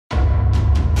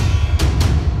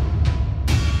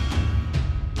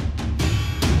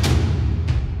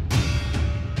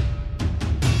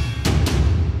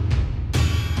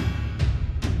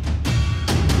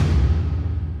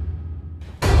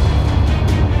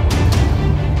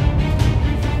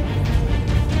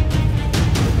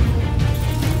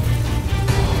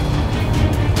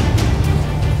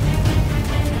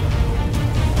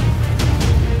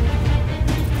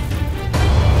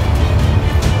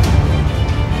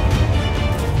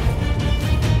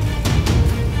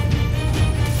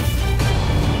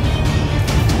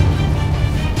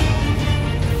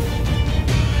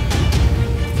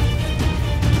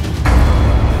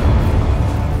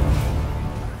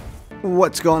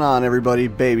What's going on, everybody?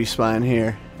 BabySpine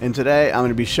here, and today I'm going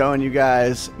to be showing you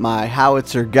guys my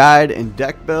Howitzer guide and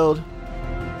deck build.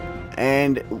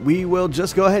 And we will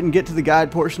just go ahead and get to the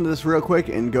guide portion of this real quick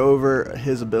and go over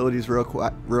his abilities real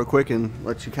quick and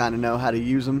let you kind of know how to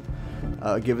use them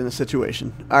given the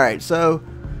situation. Alright, so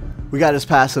we got his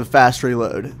passive Fast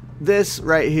Reload. This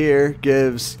right here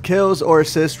gives kills or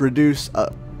assists reduce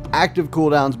active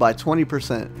cooldowns by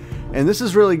 20%. And this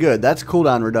is really good. That's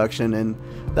cooldown reduction, and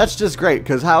that's just great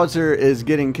because Howitzer is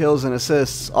getting kills and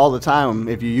assists all the time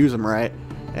if you use them right.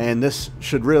 And this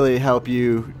should really help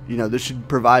you, this should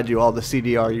provide you all the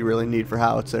CDR you really need for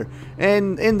Howitzer.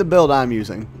 And in the build I'm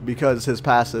using, because his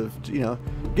passive,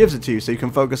 gives it to you so you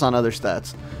can focus on other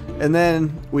stats. And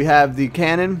then we have the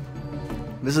cannon.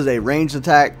 This is a ranged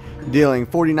attack dealing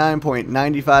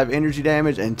 49.95 energy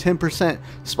damage and 10%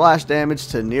 splash damage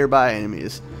to nearby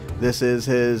enemies. This is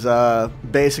his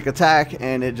basic attack,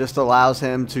 and it just allows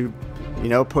him to,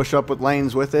 push up with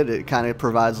lanes with it. It kind of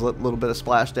provides a little bit of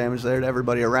splash damage there to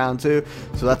everybody around too.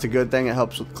 So that's a good thing. It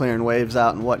helps with clearing waves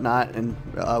out and whatnot. And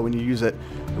when you use it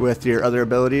with your other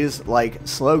abilities like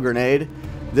Slow Grenade,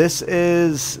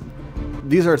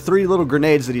 these are 3 little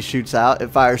grenades that he shoots out. It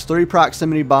fires 3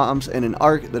 proximity bombs in an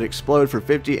arc that explode for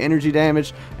 50 energy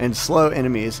damage and slow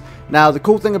enemies. Now the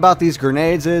cool thing about these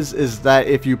grenades is that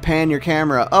if you pan your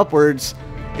camera upwards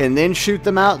and then shoot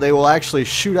them out, they will actually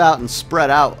shoot out and spread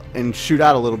out and shoot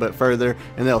out a little bit further,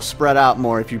 and they'll spread out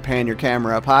more if you pan your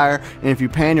camera up higher. And if you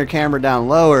pan your camera down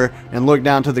lower and look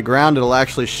down to the ground, it'll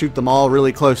actually shoot them all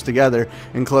really close together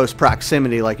in close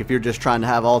proximity. Like if you're just trying to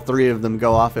have all 3 of them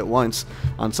go off at once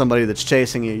on somebody that's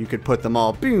chasing you, you could put them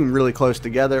all boom really close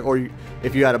together. Or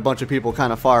if you had a bunch of people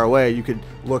kind of far away, you could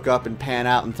look up and pan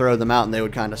out and throw them out, and they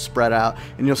would kind of spread out.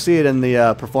 And you'll see it in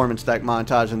the performance deck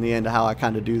montage in the end of how I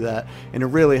kind of do that. And it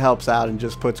really helps out and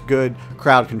just puts good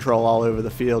crowd control all over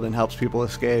the field and helps people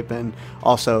escape and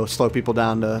also slow people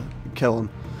down to kill them.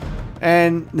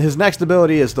 And his next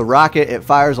ability is the rocket. It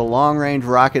fires a long-range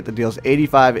rocket that deals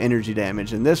 85 energy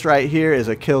damage, and this right here is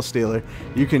a kill stealer.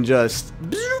 You can just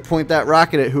point that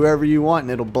rocket at whoever you want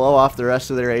and it'll blow off the rest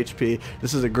of their HP.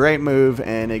 This is a great move,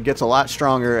 and it gets a lot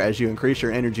stronger as you increase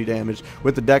your energy damage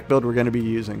with the deck build we're going to be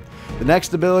using. The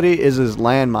next ability is his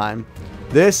landmine.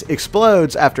 This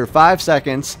explodes after 5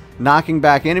 seconds, knocking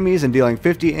back enemies and dealing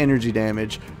 50 energy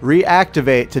damage.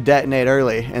 Reactivate to detonate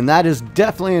early, and that is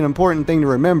definitely an important thing to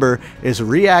remember, is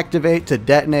reactivate to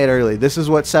detonate early. This is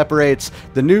what separates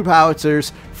the noob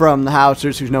Howitzers from the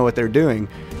Howitzers who know what they're doing.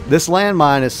 This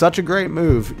landmine is such a great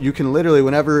move. You can literally,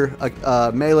 whenever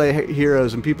melee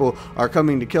heroes and people are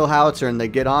coming to kill Howitzer and they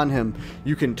get on him,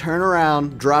 you can turn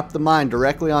around, drop the mine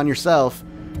directly on yourself,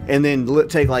 and then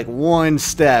take like 1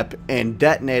 step and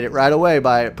detonate it right away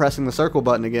by pressing the circle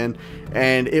button again,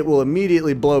 and it will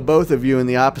immediately blow both of you in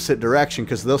the opposite direction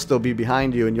because they'll still be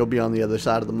behind you and you'll be on the other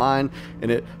side of the mine, and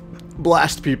it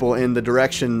blasts people in the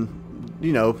direction,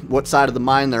 what side of the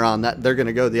mine they're on, that they're going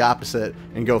to go the opposite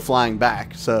and go flying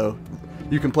back. So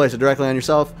you can place it directly on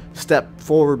yourself, step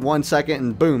forward 1 second,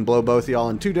 and boom, blow both of y'all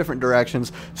in 2 different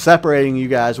directions, separating you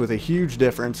guys with a huge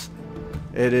difference.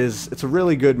 It's a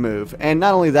really good move. And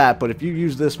not only that, but if you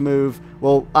use this move,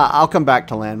 well, I'll come back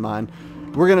to landmine.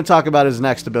 We're going to talk about his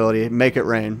next ability, Make It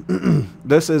Rain.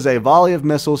 This is a volley of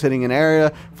missiles hitting an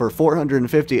area for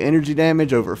 450 energy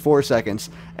damage over 4 seconds.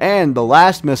 And the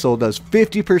last missile does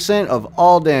 50% of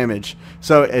all damage.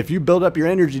 So if you build up your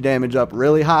energy damage up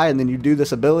really high and then you do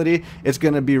this ability, it's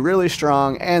going to be really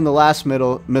strong. And the last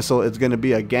missile is going to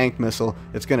be a gank missile.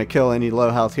 It's going to kill any low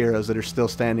health heroes that are still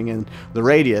standing in the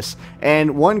radius.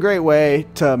 And one great way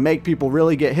to make people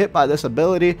really get hit by this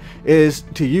ability is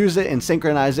to use it in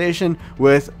synchronization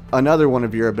with another one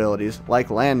of your abilities, like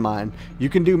landmine. You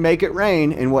can do Make It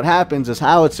Rain, and what happens is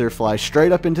Howitzer flies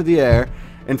straight up into the air,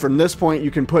 and from this point you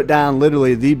can put down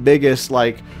literally the biggest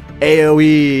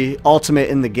AoE ultimate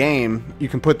in the game. You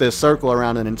can put this circle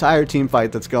around an entire team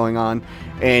fight that's going on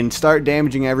and start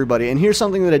damaging everybody. And here's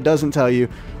something that it doesn't tell you.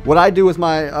 What I do with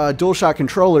my DualShock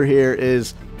controller here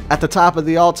is, at the top of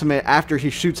the ultimate, after he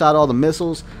shoots out all the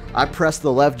missiles, I press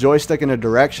the left joystick in a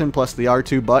direction plus the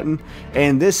R2 button,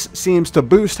 and this seems to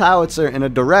boost Howitzer in a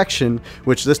direction,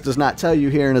 which this does not tell you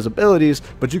here in his abilities,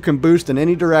 but you can boost in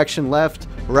any direction, left,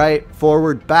 right,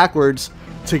 forward, backwards,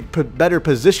 to better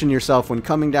position yourself when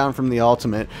coming down from the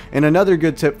ultimate. And another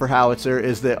good tip for Howitzer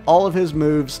is that all of his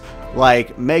moves,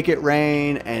 like Make It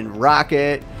Rain and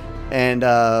Rocket and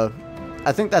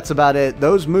I think that's about it.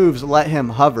 Those moves let him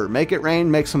hover. Make It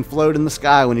Rain makes him float in the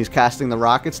sky when he's casting the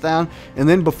rockets down, and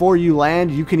then before you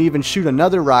land you can even shoot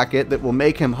another rocket that will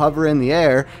make him hover in the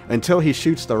air until he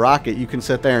shoots the rocket. You can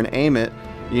sit there and aim it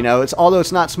You know, although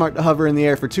it's not smart to hover in the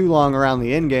air for too long around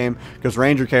the end game because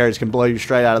ranger carries can blow you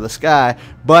straight out of the sky,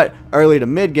 but early to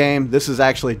mid game this is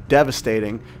actually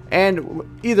devastating. And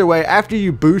either way, after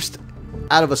you boost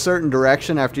out of a certain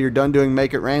direction, after you're done doing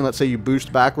Make It Rain, let's say you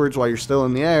boost backwards while you're still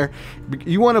in the air,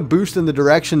 you want to boost in the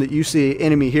direction that you see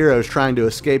enemy heroes trying to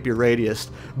escape your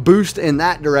radius. Boost in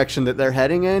that direction that they're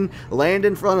heading in, land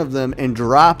in front of them, and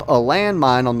drop a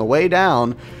landmine on the way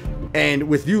down. And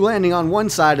with you landing on one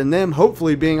side and them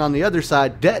hopefully being on the other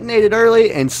side, detonate it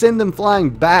early and send them flying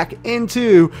back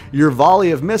into your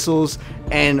volley of missiles,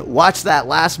 and watch that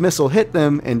last missile hit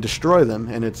them and destroy them.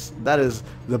 And that is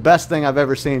the best thing I've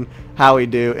ever seen Howie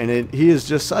do, and he is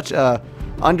just such a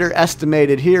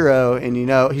underestimated hero. And you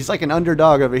know, he's like an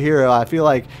underdog of a hero. I feel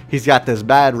like he's got this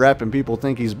bad rep and people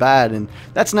think he's bad, and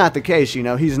that's not the case. You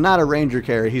know, he's not a ranger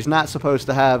carry. He's not supposed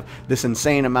to have this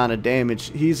insane amount of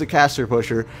damage. He's a caster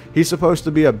pusher. He's supposed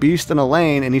to be a beast in a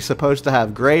lane, and he's supposed to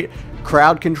have great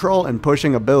crowd control and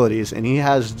pushing abilities, and he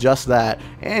has just that.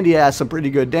 And he has some pretty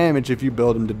good damage if you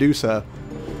build him to do so.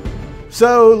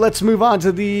 So let's move on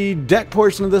to the deck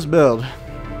portion of this build.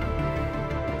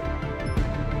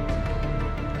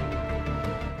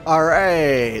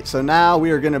 Alright, so now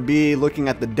we are going to be looking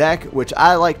at the deck, which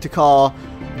I like to call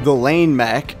the Lane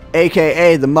Mech,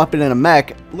 aka the Muppet in a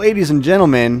Mech. Ladies and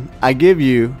gentlemen, I give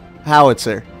you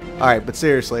Howitzer. Alright, but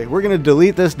seriously, we're going to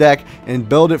delete this deck and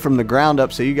build it from the ground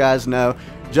up so you guys know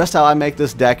just how I make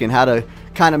this deck and how to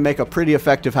kind of make a pretty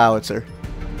effective Howitzer.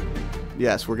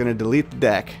 Yes, we're going to delete the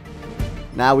deck.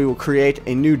 Now we will create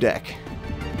a new deck.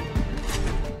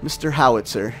 Mr.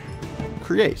 Howitzer.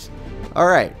 Create.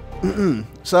 Alright.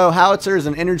 So Howitzer is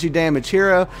an energy damage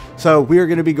hero, so we are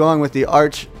going to be going with the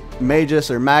Arch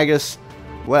Magus or Magus,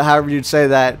 however you'd say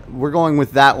that. We're going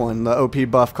with that one, the OP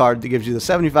buff card that gives you the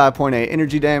 75.8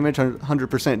 energy damage,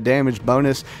 100% damage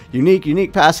bonus,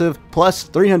 unique passive, plus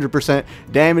 300%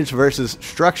 damage versus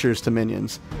structures to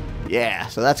minions. Yeah,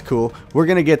 so that's cool. We're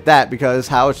going to get that because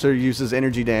Howitzer uses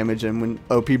energy damage, and when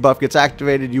OP buff gets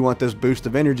activated, you want this boost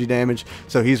of energy damage,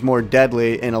 so he's more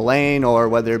deadly in a lane, or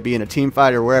whether it be in a team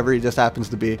fight or wherever he just happens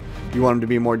to be. You want him to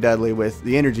be more deadly with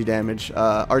the energy damage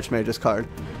Archmagus card.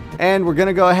 And we're going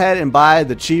to go ahead and buy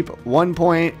the cheap 1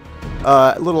 point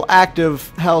little active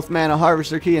health mana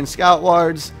harvester key and scout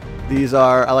wards. These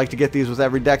are, I like to get these with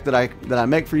every deck that I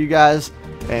make for you guys.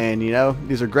 And you know,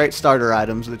 these are great starter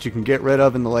items that you can get rid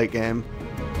of in the late game.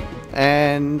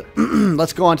 And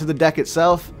let's go on to the deck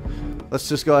itself. Let's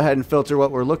just go ahead and filter what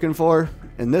we're looking for.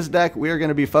 In this deck, we are going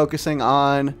to be focusing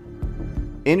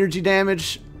on energy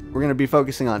damage. We're going to be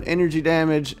focusing on energy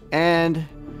damage and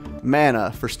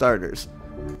mana for starters.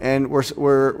 And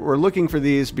we're looking for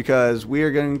these because we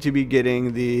are going to be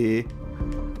getting the,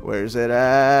 where's it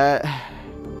at?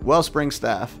 Wellspring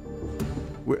Staff.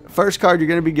 First card you're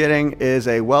going to be getting is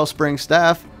a Wellspring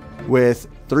Staff with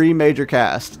 3 major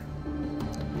cast.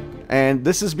 And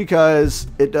this is because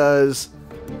it does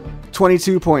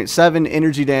 22.7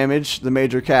 energy damage, the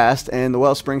major cast, and the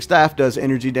Wellspring Staff does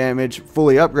energy damage,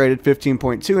 fully upgraded,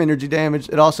 15.2 energy damage.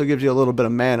 It also gives you a little bit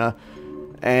of mana.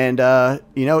 And,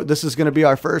 you know, this is going to be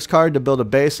our first card to build a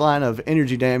baseline of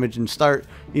energy damage and start,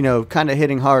 you know, kind of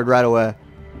hitting hard right away.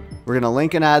 We're going to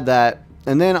link and add that.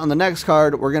 And then on the next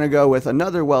card, we're going to go with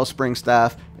another Wellspring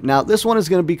Staff. Now, this one is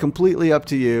going to be completely up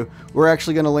to you. We're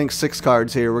actually going to link 6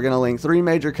 cards here. We're going to link 3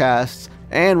 major casts,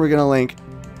 and we're going to link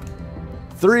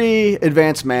 3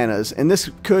 advanced manas. And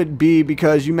this could be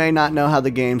because you may not know how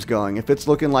the game's going. If it's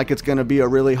looking like it's going to be a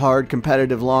really hard,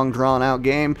 competitive, long, drawn-out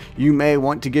game, you may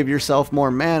want to give yourself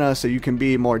more mana so you can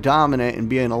be more dominant and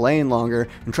be in a lane longer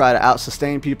and try to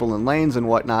out-sustain people in lanes and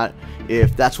whatnot,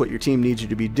 if that's what your team needs you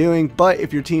to be doing. But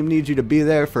if your team needs you to be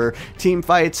there for team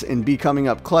fights and be coming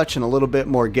up clutch and a little bit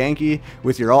more ganky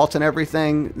with your ult and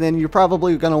everything, then you're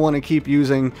probably going to want to keep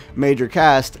using Major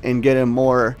Cast and get him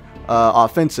more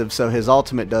offensive, so his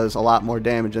ultimate does a lot more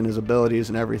damage in his abilities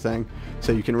and everything,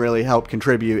 so you can really help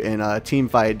contribute in a team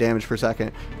fight, damage per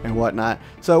second and whatnot.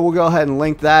 So we'll go ahead and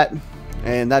link that,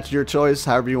 and that's your choice,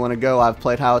 however you want to go. I've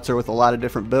played Howitzer with a lot of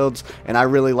different builds, and I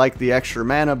really like the extra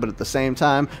mana, but at the same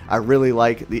time I really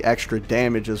like the extra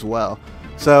damage as well.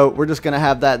 So we're just going to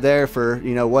have that there for,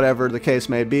 you know, whatever the case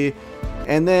may be.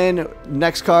 And then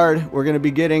next card we're going to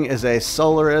be getting is a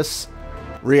Solaris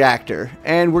Reactor,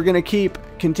 and we're going to keep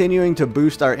continuing to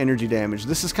boost our energy damage.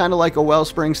 This is kind of like a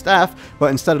Wellspring Staff,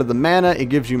 but instead of the mana, it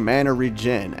gives you mana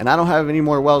regen. And I don't have any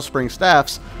more Wellspring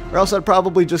Staffs, or else I'd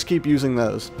probably just keep using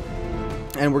those.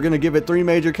 And we're going to give it 3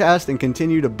 major cast and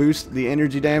continue to boost the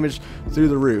energy damage through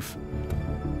the roof.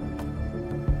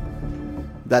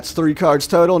 That's 3 cards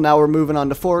total. Now we're moving on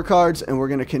to 4 cards, and we're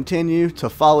going to continue to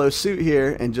follow suit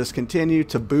here and just continue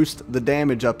to boost the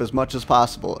damage up as much as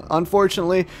possible.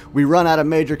 Unfortunately, we run out of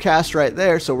major cast right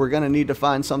there, so we're going to need to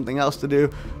find something else to do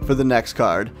for the next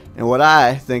card. And what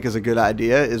I think is a good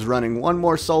idea is running one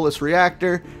more Soulless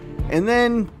Reactor, and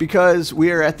then because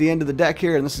we are at the end of the deck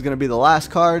here, and this is going to be the last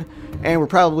card, and we're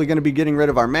probably going to be getting rid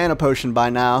of our mana potion by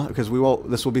now because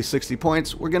this will be 60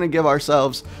 points. We're going to give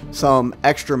ourselves some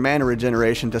extra mana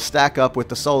regeneration to stack up with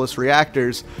the Soulless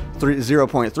Reactor's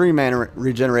 0.3 mana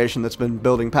regeneration that's been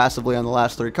building passively on the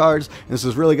last 3 cards. And this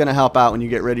is really going to help out when you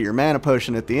get rid of your mana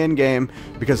potion at the end game,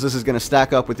 because this is going to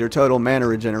stack up with your total mana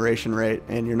regeneration rate,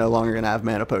 and you're no longer going to have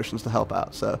mana potions to help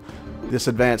out. So this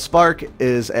Advanced Spark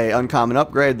is a uncommon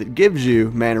upgrade that gives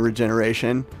you mana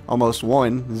regeneration, almost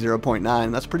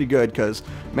 0.9. That's pretty good, because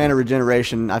mana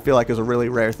regeneration I feel like is a really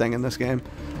rare thing in this game.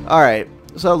 Alright,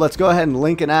 so let's go ahead and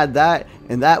link and add that,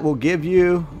 and that will give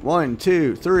you 1,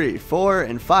 2, 3, 4,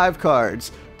 and 5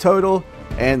 cards total,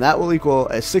 and that will equal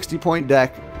a 60-point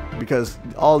deck, because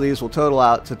all these will total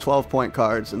out to 12-point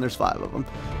cards, and there's 5 of them.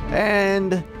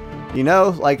 And you know,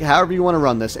 like, however you want to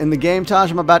run this. In the game,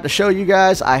 Taj, I'm about to show you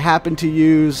guys, I happen to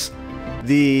use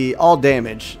the all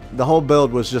damage. The whole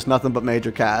build was just nothing but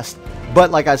major cast.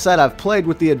 But like I said, I've played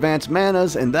with the advanced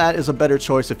manas, and that is a better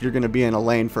choice if you're going to be in a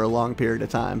lane for a long period of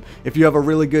time. If you have a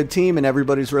really good team and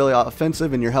everybody's really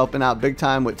offensive and you're helping out big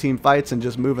time with team fights and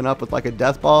just moving up with like a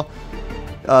death ball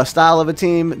style of a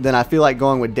team, then I feel like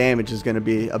going with damage is going to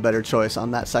be a better choice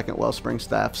on that second Wellspring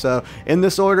Staff. So in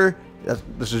this order,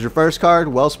 this is your first card,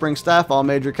 Wellspring Staff, all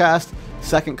major cast.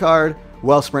 Second card,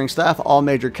 Wellspring Staff, all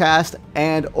major cast,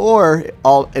 and or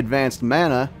all advanced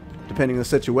mana, depending on the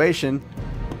situation.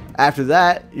 After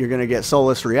that, you're going to get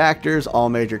Soulless Reactors, all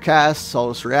major cast,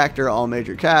 Soulless Reactor, all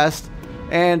major cast,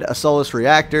 and a Soulless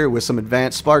Reactor with some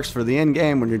advanced sparks for the end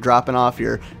game when you're dropping off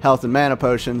your health and mana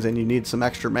potions and you need some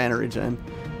extra mana regen.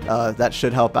 That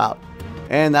should help out.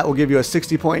 And that will give you a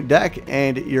 60-point deck,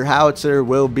 and your Howitzer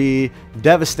will be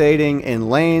devastating in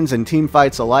lanes and team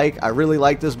fights alike. I really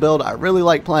like this build. I really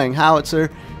like playing Howitzer.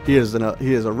 He is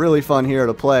a really fun hero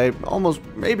to play, almost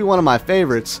maybe one of my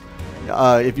favorites.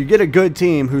 If you get a good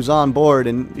team who's on board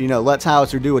and lets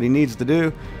Howitzer do what he needs to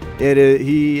do,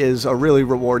 he is a really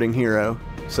rewarding hero.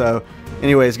 So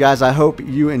anyways, guys, I hope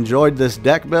you enjoyed this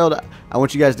deck build. I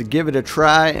want you guys to give it a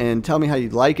try and tell me how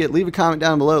you like it. Leave a comment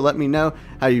down below. Let me know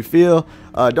how you feel.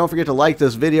 Don't forget to like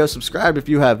this video. Subscribe if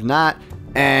you have not.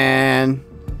 And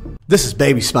this is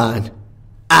BabySpine.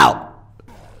 Out.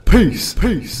 Peace.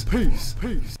 Peace. Peace.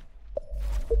 Peace.